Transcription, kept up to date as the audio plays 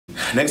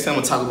Next thing I'm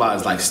gonna talk about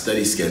is like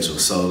study schedule.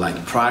 So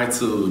like prior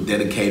to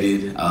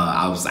dedicated,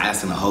 I was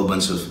asking a whole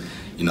bunch of,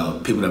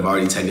 people that have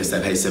already taken a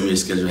step, hey, send me your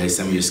schedule, hey,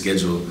 send me your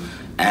schedule.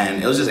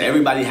 And it was just,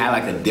 everybody had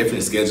like a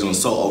different schedule and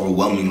so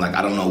overwhelming, like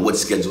I don't know what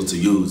schedule to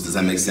use. Does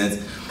that make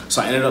sense?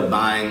 So I ended up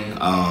buying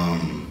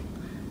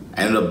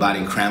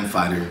Cram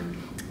Fighter.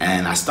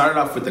 And I started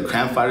off with the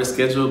Cram Fighter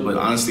schedule, but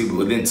honestly,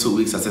 within 2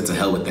 weeks, I said to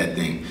hell with that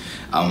thing.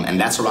 And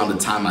that's around the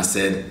time I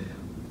said,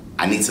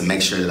 I need to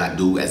make sure that I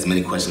do as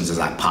many questions as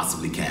I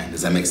possibly can.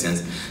 Does that make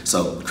sense?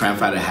 So Cram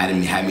Fighter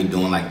had me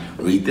doing like,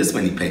 read this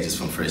many pages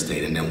from first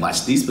aid and then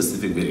watch these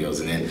specific videos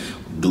and then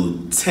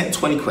do 10,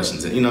 20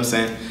 questions, you know what I'm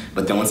saying?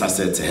 But then once I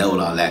said to hell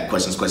with all that,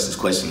 questions,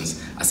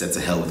 I said to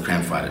hell with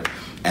Cram Fighter.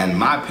 And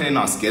my opinion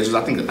on schedules,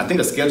 I think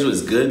a schedule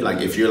is good,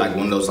 like if you're like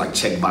one of those like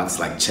checkbox,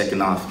 like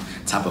checking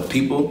off type of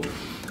people.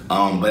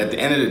 But at the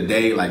end of the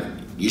day, like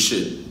you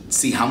should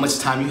see how much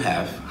time you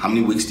have, how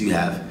many weeks do you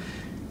have,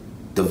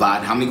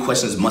 divide how many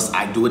questions must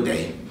I do a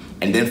day,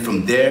 and then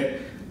from there,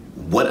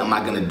 what am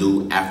I gonna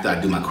do after I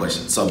do my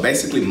questions? So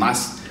basically my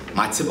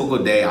typical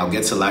day, I'll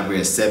get to the library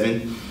at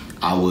 7,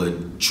 I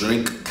would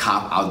drink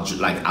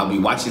I'll be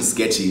watching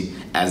Sketchy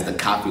as the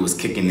coffee was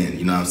kicking in,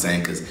 you know what I'm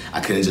saying? Because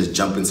I couldn't just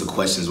jump into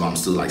questions while I'm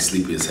still like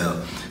sleepy as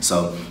hell.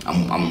 So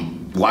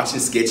I'm watching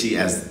Sketchy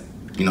as,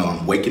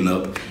 I'm waking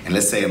up, and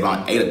let's say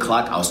around 8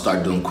 o'clock, I'll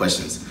start doing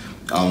questions.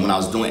 When I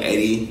was doing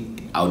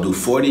 80, I'll do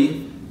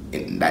 40,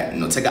 and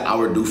that, take an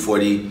hour, do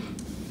 40,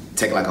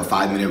 take like a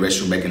 5-minute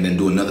restroom break, and then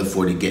do another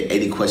 40, get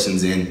 80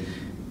 questions in,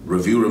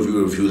 review.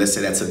 Let's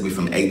say that took me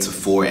from 8 to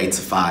 4, 8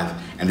 to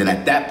 5. And then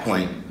at that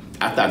point,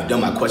 after I've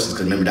done my questions,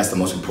 because remember, that's the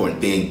most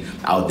important thing,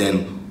 I'll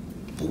then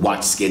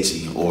watch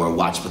Sketchy or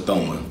watch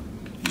Pathoma.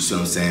 You see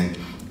what I'm saying?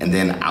 And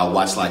then I'll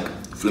watch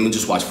let me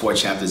just watch 4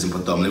 chapters in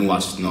Pathoma. Let me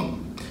watch,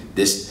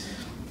 this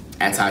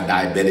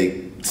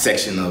anti-diabetic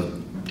section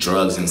of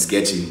drugs and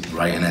Sketchy,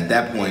 right? And at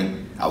that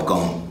point, I'll go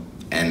home.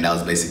 And that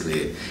was basically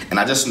it. And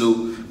I just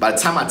knew by the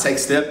time I take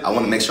step, I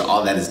want to make sure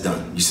all that is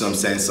done. You see what I'm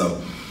saying? So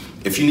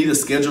if you need a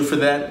schedule for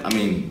that, I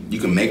mean, you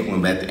can make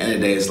one, but at the end of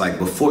the day, it's like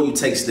before you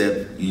take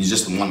step, you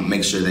just want to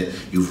make sure that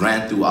you've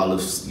ran through all of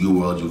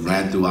UWorld, you've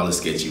ran through all of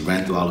Sketchy, you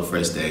ran through all of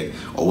first aid,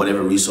 or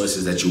whatever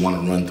resources that you want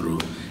to run through,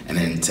 and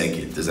then take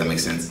it. Does that make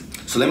sense?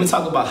 So let me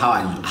talk about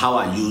how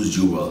I use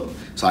UWorld.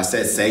 So I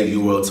said save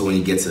UWorld to when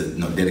you get to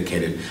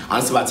dedicated.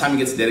 Honestly, by the time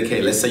you get to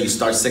dedicated, let's say you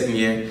start second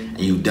year and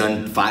you've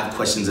done 5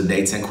 questions a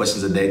day, 10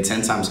 questions a day,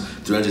 10 times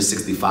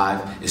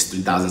 365 is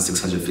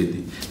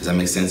 3,650. Does that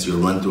make sense?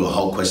 You'll run through a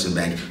whole question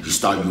bank, you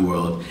start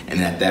UWorld, and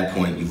then at that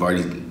point, you've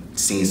already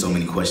seen so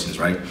many questions,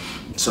 right?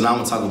 So now I'm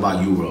gonna talk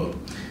about UWorld.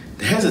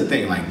 Here's the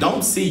thing, like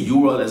don't see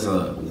UWorld as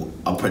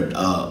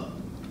a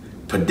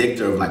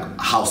predictor of like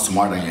how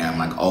smart I am.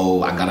 Like,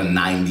 oh, I got a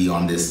 90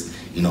 on this,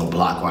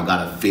 block, or I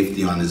got a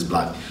 50 on this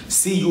block.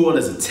 See UWorld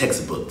as a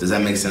textbook. Does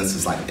that make sense?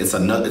 It's like it's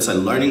a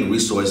learning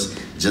resource,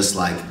 just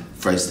like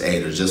first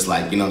aid, or just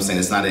like,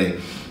 it's not a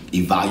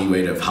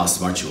evaluator of how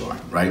smart you are,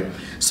 right?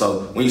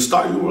 So when you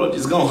start UWorld,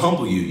 it's gonna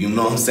humble you. You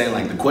know what I'm saying?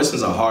 Like the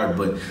questions are hard,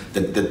 but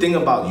the thing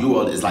about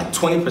UWorld is like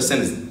 20%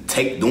 is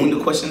doing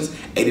the questions,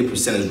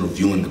 80% is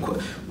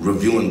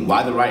reviewing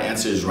why the right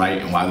answer is right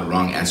and why the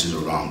wrong answers are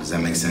wrong. Does that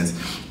make sense?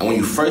 And when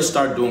you first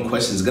start doing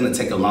questions, it's gonna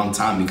take a long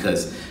time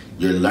because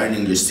you're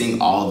learning, you're seeing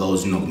all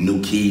those,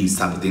 new keys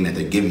type of thing that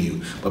they're giving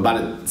you. But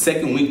by the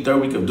second week, third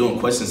week of doing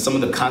questions, some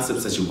of the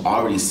concepts that you've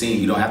already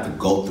seen, you don't have to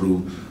go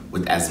through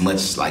with as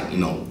much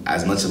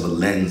as much of a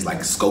lens, like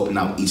scoping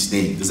out each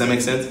thing. Does that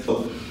make sense?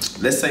 So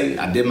let's say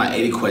I did my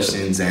 80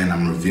 questions and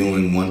I'm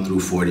reviewing 1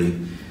 through 40,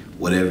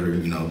 whatever,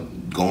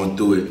 going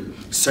through it.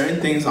 Certain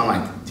things on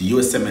like the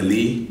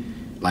USMLE,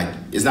 like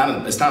it's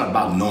not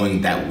about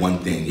knowing that one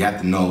thing. You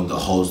have to know the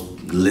whole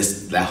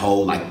list, that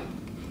whole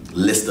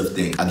list of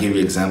things. I'll give you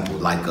an example,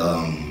 like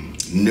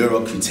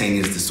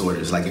neurocutaneous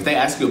disorders. Like if they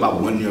ask you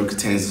about one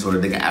neurocutaneous disorder,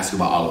 they can ask you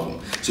about all of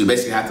them. So you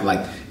basically have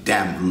to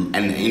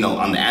and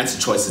on the answer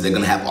choices, they're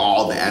gonna have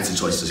all the answer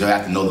choices. You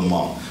have to know them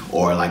all.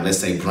 Or like, let's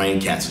say brain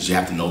cancers, you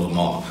have to know them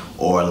all.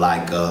 Or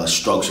like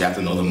strokes, you have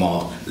to know them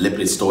all.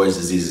 Lipid storage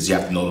diseases, you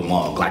have to know them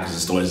all. Glycogen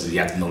storage diseases, you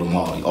have to know them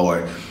all.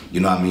 Or,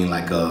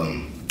 like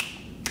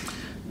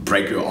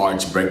brachial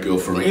arch, brachial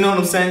foramen, you know what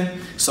I'm saying?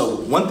 So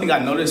one thing I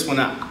noticed when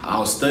I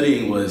was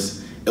studying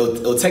was,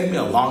 it'll take me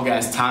a long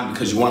ass time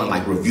because you want to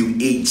like review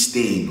each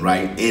thing,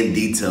 right, in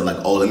detail. Like,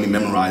 oh, let me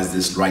memorize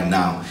this right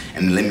now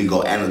and let me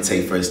go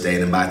annotate first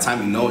aid. And by the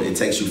time you know it, it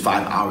takes you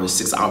 5 hours,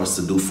 6 hours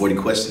to do 40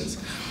 questions.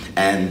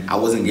 And I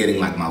wasn't getting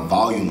like my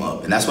volume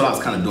up. And that's what I was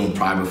kind of doing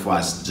prior before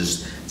I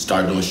just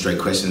started doing straight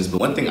questions. But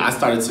one thing I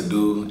started to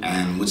do,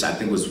 and which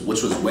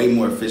was way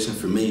more efficient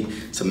for me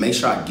to make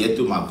sure I get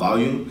through my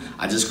volume,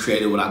 I just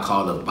created what I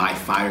call the by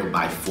fire,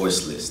 by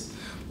force list,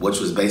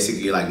 which was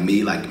basically like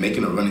me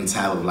making a running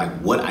tab of like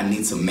what I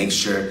need to make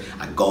sure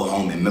I go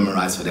home and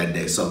memorize for that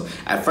day. So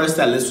at first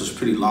that list was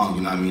pretty long,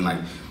 you know what I mean? Like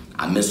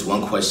I missed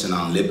one question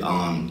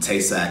on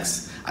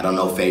Tay-Sachs. I don't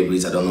know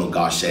Fabry's, I don't know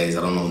Gaucher's,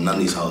 I don't know none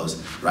of these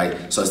hoes,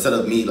 right? So instead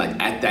of me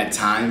like at that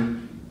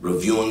time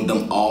reviewing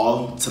them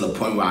all to the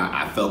point where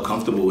I felt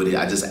comfortable with it,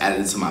 I just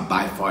added it to my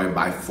by far,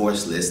 by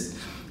force list,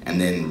 and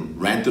then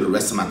ran through the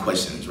rest of my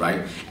questions,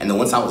 right? And then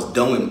once I was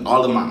done with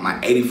all of my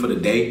 80 for the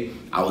day,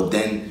 I would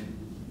then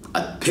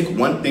pick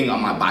one thing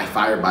on my by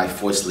fire, by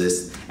force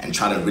list and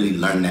try to really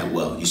learn that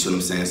well. You see what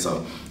I'm saying?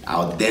 So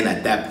I'll then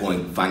at that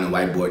point find a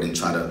whiteboard and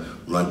try to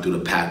run through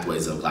the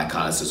pathways of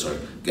glycolysis, or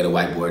get a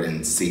whiteboard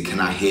and see, can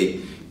I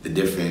hit the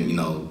different, you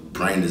know,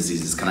 brain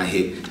diseases? Can I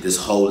hit this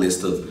whole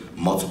list of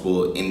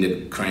multiple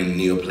endocrine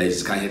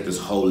neoplasias? Can I hit this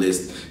whole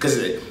list? Because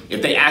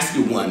if they ask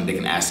you one, they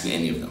can ask you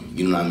any of them.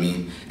 You know what I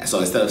mean? And so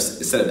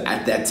instead of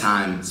at that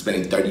time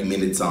spending 30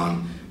 minutes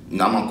on, you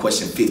know, I'm on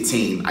question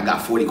 15, I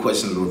got 40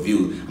 questions to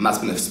review. I'm not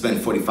gonna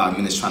spend 45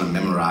 minutes trying to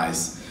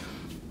memorize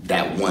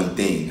that one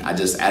thing. I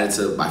just added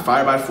to by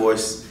fire, by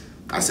force.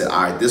 I said,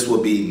 all right, this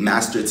will be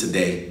mastered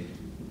today.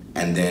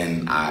 And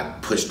then I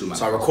pushed through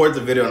So I recorded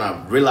the video and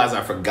I realized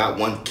I forgot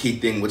one key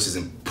thing, which is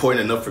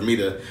important enough for me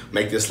to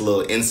make this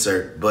little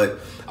insert. But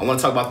I want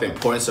to talk about the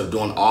importance of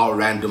doing all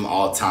random,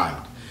 all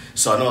timed.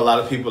 So I know a lot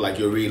of people, like,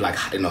 you'll read, like,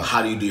 you know,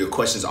 how do you do your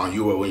questions on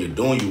UWorld when you're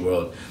doing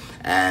UWorld?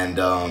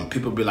 And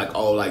people be like,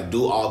 oh, like,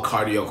 do all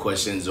cardio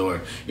questions,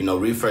 or, you know,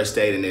 read first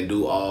aid and then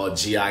do all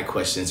GI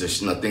questions, or,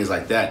 you know, things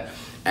like that.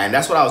 And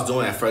that's what I was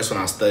doing at first when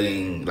I was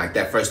studying, like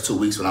that first 2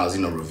 weeks when I was,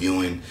 you know,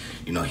 reviewing,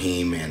 you know,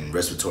 heme and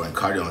respiratory and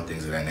cardio and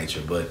things of that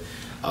nature. But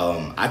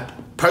I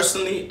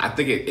personally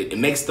think it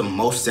makes the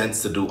most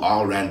sense to do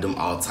all random,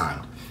 all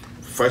timed.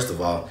 First of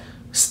all,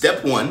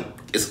 step one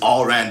is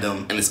all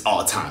random and it's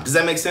all timed. Does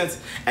that make sense?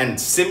 And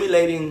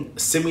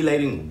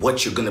simulating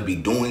what you're gonna be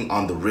doing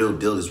on the real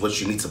deal is what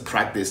you need to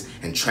practice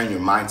and train your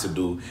mind to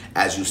do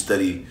as you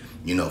study,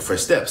 you know,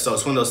 first step. So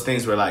it's one of those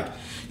things where, like,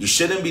 you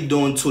shouldn't be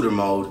doing tutor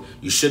mode.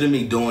 You shouldn't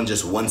be doing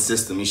just one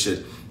system. You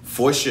should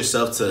force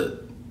yourself to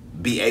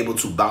be able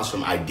to bounce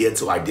from idea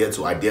to idea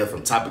to idea,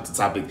 from topic to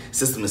topic,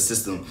 system to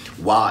system,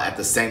 while at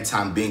the same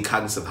time being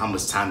cognizant of how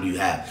much time do you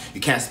have.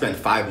 You can't spend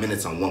 5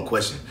 minutes on one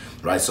question,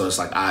 right? So it's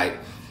like, all right,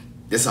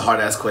 this is a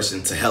hard-ass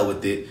question, to hell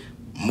with it.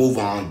 Move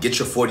on, get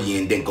your 40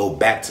 in, then go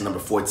back to number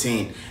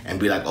 14 and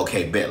be like,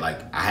 okay, bet, like,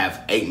 I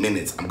have 8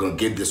 minutes. I'm gonna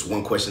give this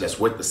one question that's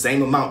worth the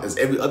same amount as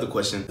every other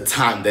question the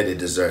time that it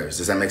deserves.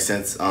 Does that make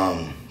sense?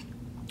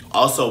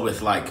 Also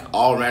with, like,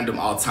 all random,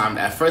 all time,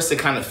 at first it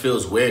kind of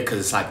feels weird because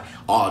it's like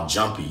all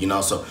jumpy, you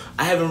know? So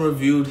I haven't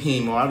reviewed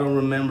heme, or I don't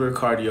remember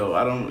cardio,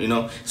 I don't, you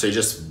know? So you're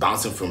just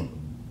bouncing from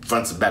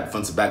front to back.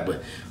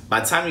 But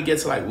by the time you get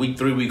to like week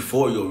 3, week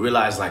 4, you'll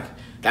realize, like,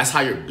 that's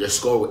how your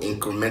score will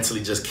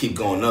incrementally just keep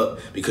going up,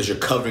 because you're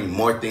covering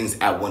more things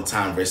at one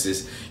time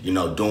versus, you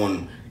know,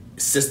 doing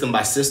system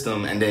by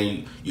system, and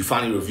then you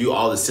finally review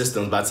all the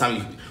systems. By the time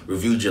you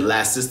reviewed your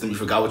last system, you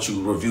forgot what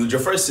you reviewed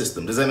your first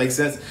system. Does that make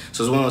sense?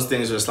 So it's one of those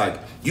things where it's like,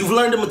 you've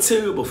learned the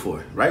material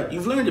before, right?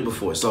 You've learned it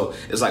before. So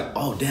it's like,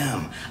 oh,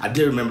 damn, I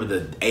did remember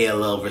the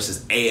ALL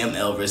versus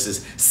AML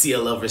versus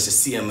CLL versus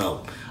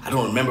CML. I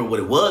don't remember what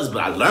it was,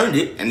 but I learned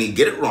it, and you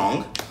get it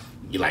wrong.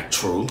 You're like,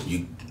 true.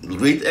 You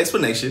read the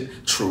explanation,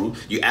 true.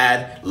 You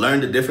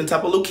learn the different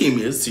type of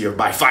leukemias to your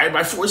by fire,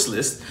 by force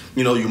list.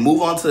 You know, you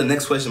move on to the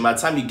next question. By the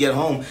time you get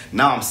home,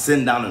 now I'm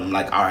sitting down and I'm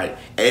like, all right,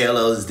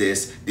 ALL is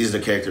this, these are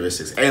the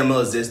characteristics.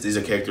 AML is this, these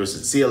are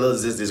characteristics. CLL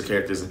is this, these are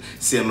characteristics.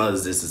 CML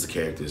is this, these are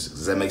characteristics.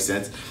 Does that make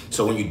sense?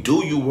 So when you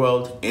do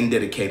UWorld in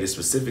dedicated,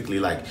 specifically,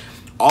 like,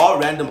 all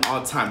random,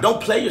 all time,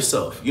 don't play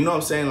yourself. You know what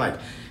I'm saying?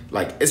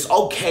 Like, it's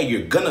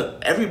okay,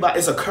 everybody,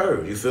 it's a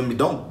curve, you feel me?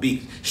 Don't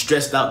be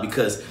stressed out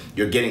because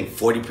you're getting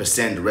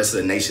 40%, the rest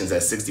of the nation's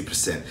at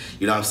 60%.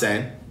 You know what I'm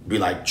saying? Be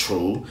like,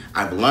 true,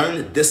 I've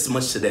learned this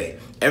much today.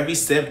 Every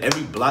step,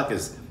 every block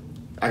is,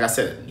 like I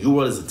said,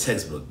 UWorld is a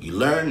textbook. You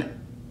learn,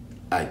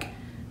 like,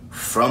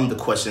 from the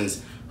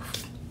questions.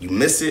 You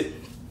miss it,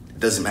 it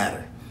doesn't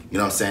matter. You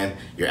know what I'm saying?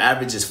 Your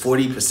average is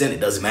 40%, it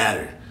doesn't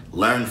matter.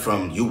 Learn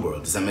from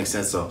UWorld. Does that make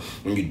sense? So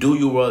when you do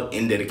UWorld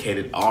in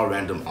dedicated, all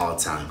random, all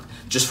time,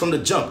 just from the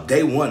jump,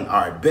 day one,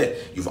 all right, bet.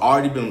 You've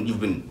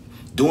been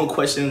doing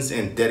questions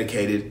in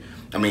dedicated.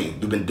 I mean,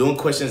 you've been doing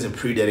questions in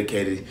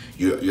pre-dedicated.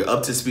 You're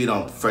up to speed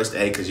on first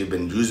aid because you've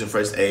been using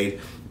first aid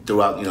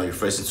throughout, you know, your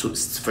first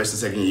and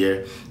second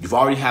year. You've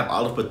already have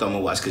all of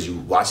Pathoma watch because you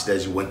watched it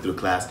as you went through the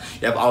class.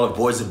 You have all of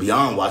Boards and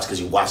Beyond watch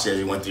because you watched it as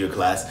you went through your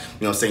class.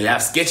 You know what I'm saying? You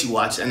have Sketchy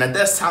watch, and at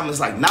that time,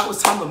 it's like, now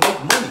it's time to make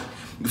money.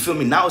 You feel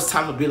me? Now it's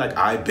time to be like,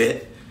 I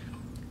bet,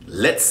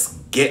 let's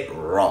get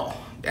raw.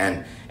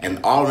 And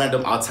all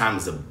random, all time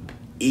is the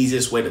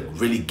easiest way to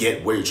really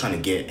get where you're trying to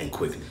get, and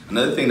quickly.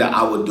 Another thing that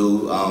I would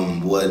do,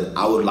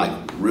 I would like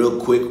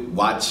real quick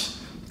watch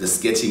the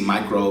Sketchy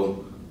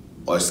micro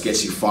or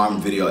Sketchy farm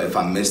video if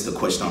I missed the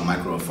question on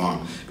micro or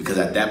farm, because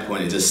at that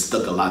point it just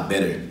stuck a lot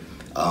better,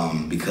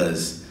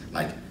 because,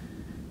 like,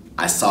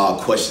 I saw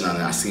a question on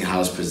it, I seen how it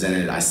was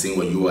presented, I seen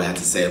what you all had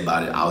to say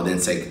about it. I would then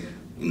take,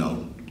 you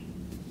know,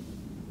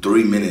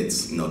 3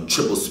 minutes, you know,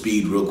 triple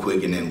speed real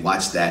quick, and then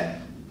watch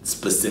that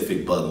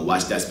specific bug, or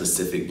watch that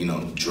specific, you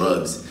know,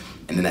 drugs.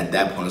 And then at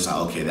that point, it's like,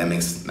 okay, that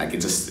makes, like,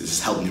 it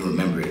just helped me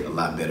remember it a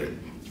lot better.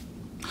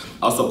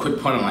 Also, quick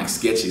point on, like,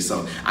 Sketchy.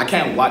 So I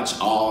can't watch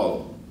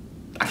all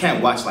I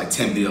can't watch like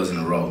 10 videos in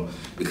a row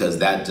because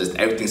that just,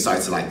 everything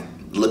starts to like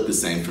look the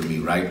same for me,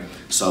 right?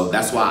 So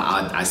that's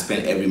why I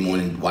spent every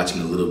morning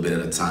watching a little bit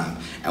at a time.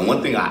 And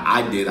one thing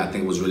I did, I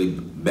think was really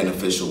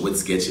beneficial with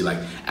Sketchy, like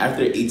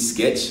after each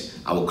sketch,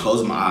 I would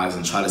close my eyes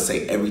and try to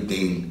say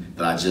everything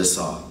that I just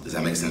saw. Does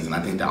that make sense? And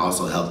I think that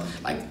also helped,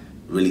 like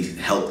really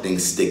help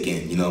things stick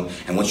in, you know?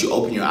 And once you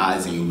open your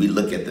eyes and you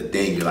re-look at the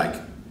thing, you're like,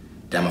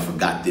 damn, I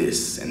forgot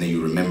this. And then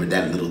you remember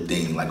that little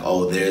thing, like,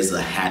 oh, there's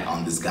a hat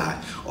on this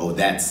guy. Oh,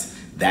 that's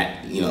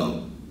that,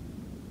 y'all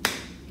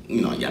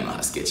know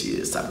how Sketchy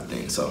is type of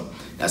thing. So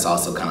that's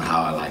also kind of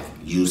how I like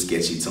use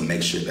Sketchy to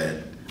make sure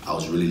that I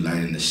was really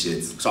learning the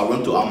shit. So I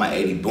run through all my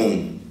 80,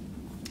 boom.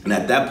 And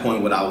at that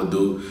point, what I would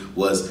do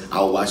was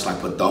I would watch like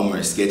Pathoma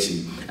or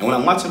Sketchy. And when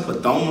I'm watching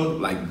Pathoma,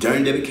 like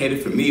during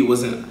dedicated, for me,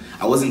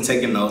 I wasn't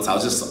taking notes. I'm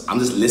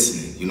just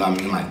listening. You know what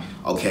I mean? Like,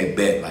 okay,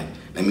 bet, like,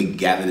 let me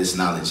gather this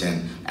knowledge.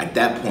 And at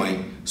that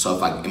point, so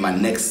if in my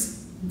next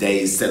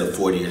days set of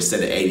 40 or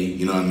set of 80,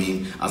 you know what I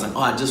mean? I was like,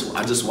 oh, I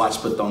just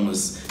watched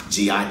Pathoma's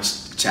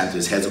GI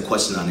chapters, has a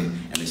question on it,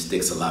 and it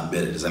sticks a lot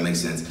better. Does that make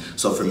sense?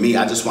 So for me,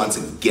 I just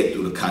wanted to get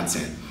through the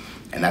content.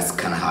 And that's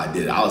kind of how I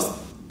did it. I was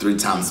 3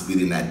 times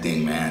speeding that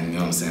thing, man. You know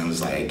what I'm saying? I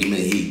was like, hey, give me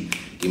the heat.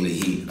 Give me the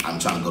heat. I'm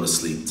trying to go to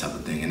sleep type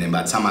of thing. And then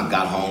by the time I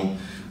got home,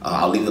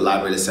 I'll leave the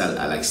library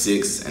at like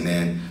 6. And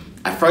then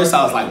at first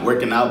I was like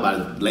working out. By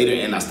the later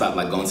end, I stopped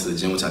like going to the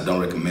gym, which I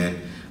don't recommend.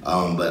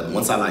 But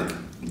once I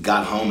like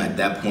got home at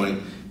that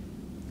point,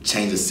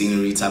 change the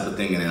scenery type of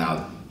thing. And then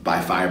I'll, by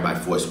fire, by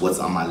force, what's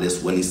on my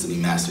list, what needs to be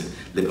mastered,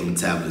 lipid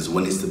metabolism,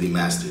 what needs to be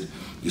mastered.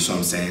 You see what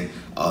I'm saying?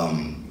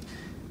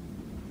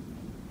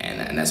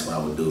 And that's what I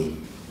would do.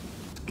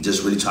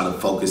 Just really try to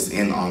focus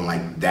in on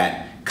like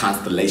that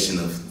constellation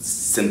of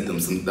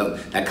symptoms, and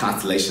that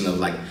constellation of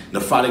like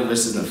nephrotic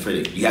versus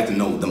nephritic. You have to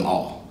know them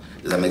all.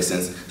 Does that make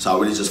sense? So I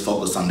really just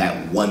focused on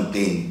that one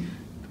thing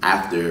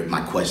after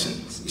my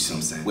questions. You see what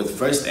I'm saying? With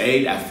first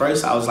aid, at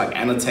first I was like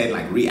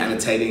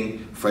re-annotating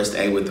first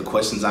aid with the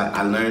questions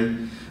I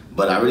learned.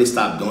 But I really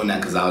stopped doing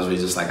that because I was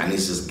really just like, I need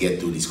to just get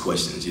through these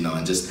questions, you know,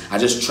 and I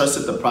just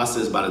trusted the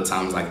process. By the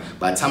time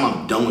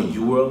I'm done with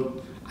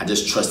UWorld, I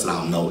just trusted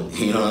I'll know it.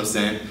 You know what I'm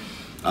saying?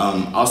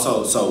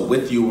 Also, so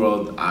with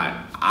UWorld,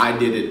 I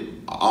did it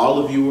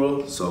all of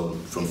UWorld, so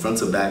from front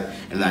to back,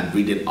 and then I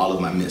redid all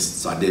of my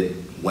missed. So I did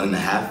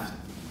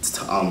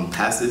 1.5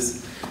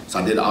 passes. So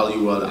I did all of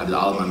UWorld, I did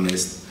all of my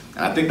missed,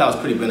 and I think that was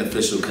pretty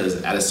beneficial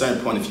because at a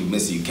certain point, if you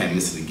miss it, you can't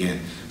miss it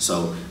again.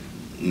 So,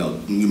 you know,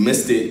 you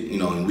missed it, you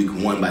know, in week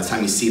 1. By the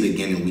time you see it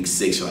again in week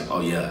 6, you're like,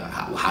 oh yeah,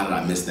 how did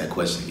I miss that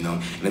question? You know,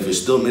 and if you're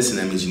still missing,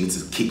 that means you need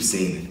to keep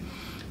seeing it,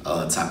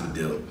 type of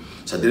deal.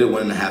 So I did it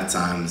 1.5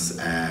 times,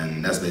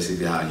 and that's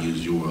basically how I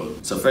use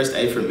UWorld. So first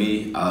aid for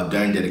me,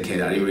 during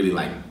dedicated, I didn't really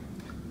like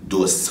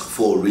do a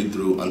full read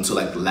through until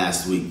like the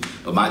last week.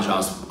 But mind you, I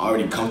was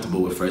already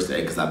comfortable with first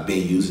aid because I've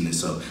been using it,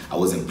 so I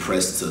wasn't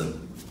pressed to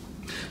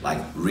like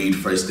read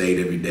first aid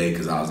every day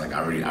because I was like,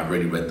 I've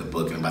already read the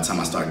book, and by the time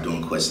I started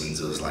doing questions,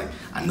 it was like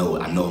I know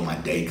what my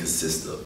day consists of.